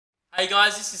Hey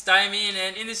guys, this is Damien,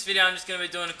 and in this video I'm just going to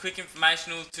be doing a quick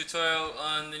informational tutorial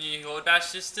on the new Horde Bash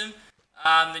system,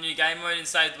 the new game mode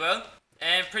inside the world.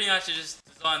 And pretty much I just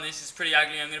designed this. It's pretty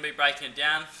ugly. I'm going to be breaking it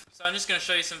down. So I'm just going to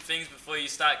show you some things before you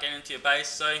start getting into your base.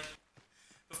 So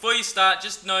before you start,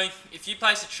 just know if you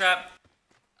place a trap,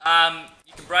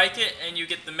 you can break it and you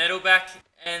get the metal back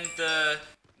and the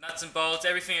nuts and bolts,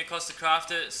 everything it costs to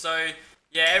craft it. So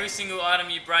yeah, every single item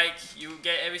you break, you will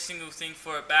get every single thing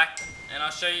for it back. And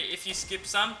I'll show you if you skip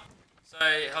some. So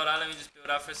hold on, let me just build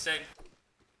up for a sec.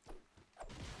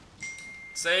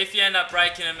 So if you end up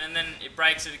breaking them and then it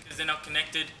breaks it because they're not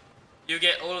connected, you'll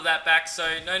get all of that back. So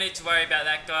no need to worry about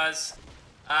that, guys.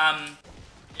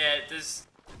 Yeah, it's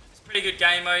pretty good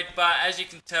game mode, but as you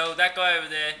can tell, that guy over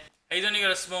there, he's only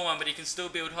got a small one, but he can still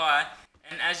build high.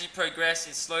 And as you progress,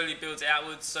 it slowly builds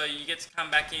outwards, so you get to come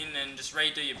back in and just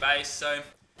redo your base. So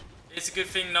it's a good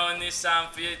thing knowing this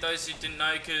for you, those who didn't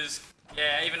know, because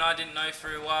yeah, even I didn't know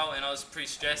for a while, and I was pretty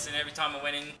stressed. And every time I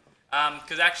went in,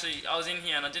 because actually I was in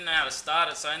here and I didn't know how to start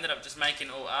it, so I ended up just making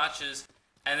all archers.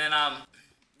 And then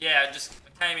yeah,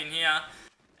 I came in here,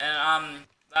 and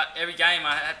like every game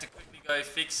I had to quickly go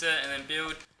fix it and then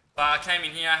build. But I came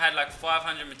in here, I had like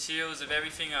 500 materials of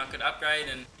everything I could upgrade,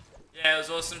 and yeah, it was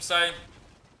awesome. So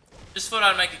just thought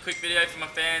I'd make a quick video for my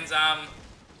fans,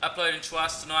 uploading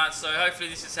twice tonight, so hopefully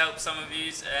this has helped some of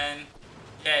you, and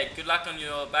yeah, good luck on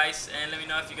your base, and let me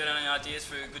know if you got any ideas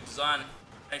for a good design.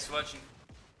 Thanks for watching.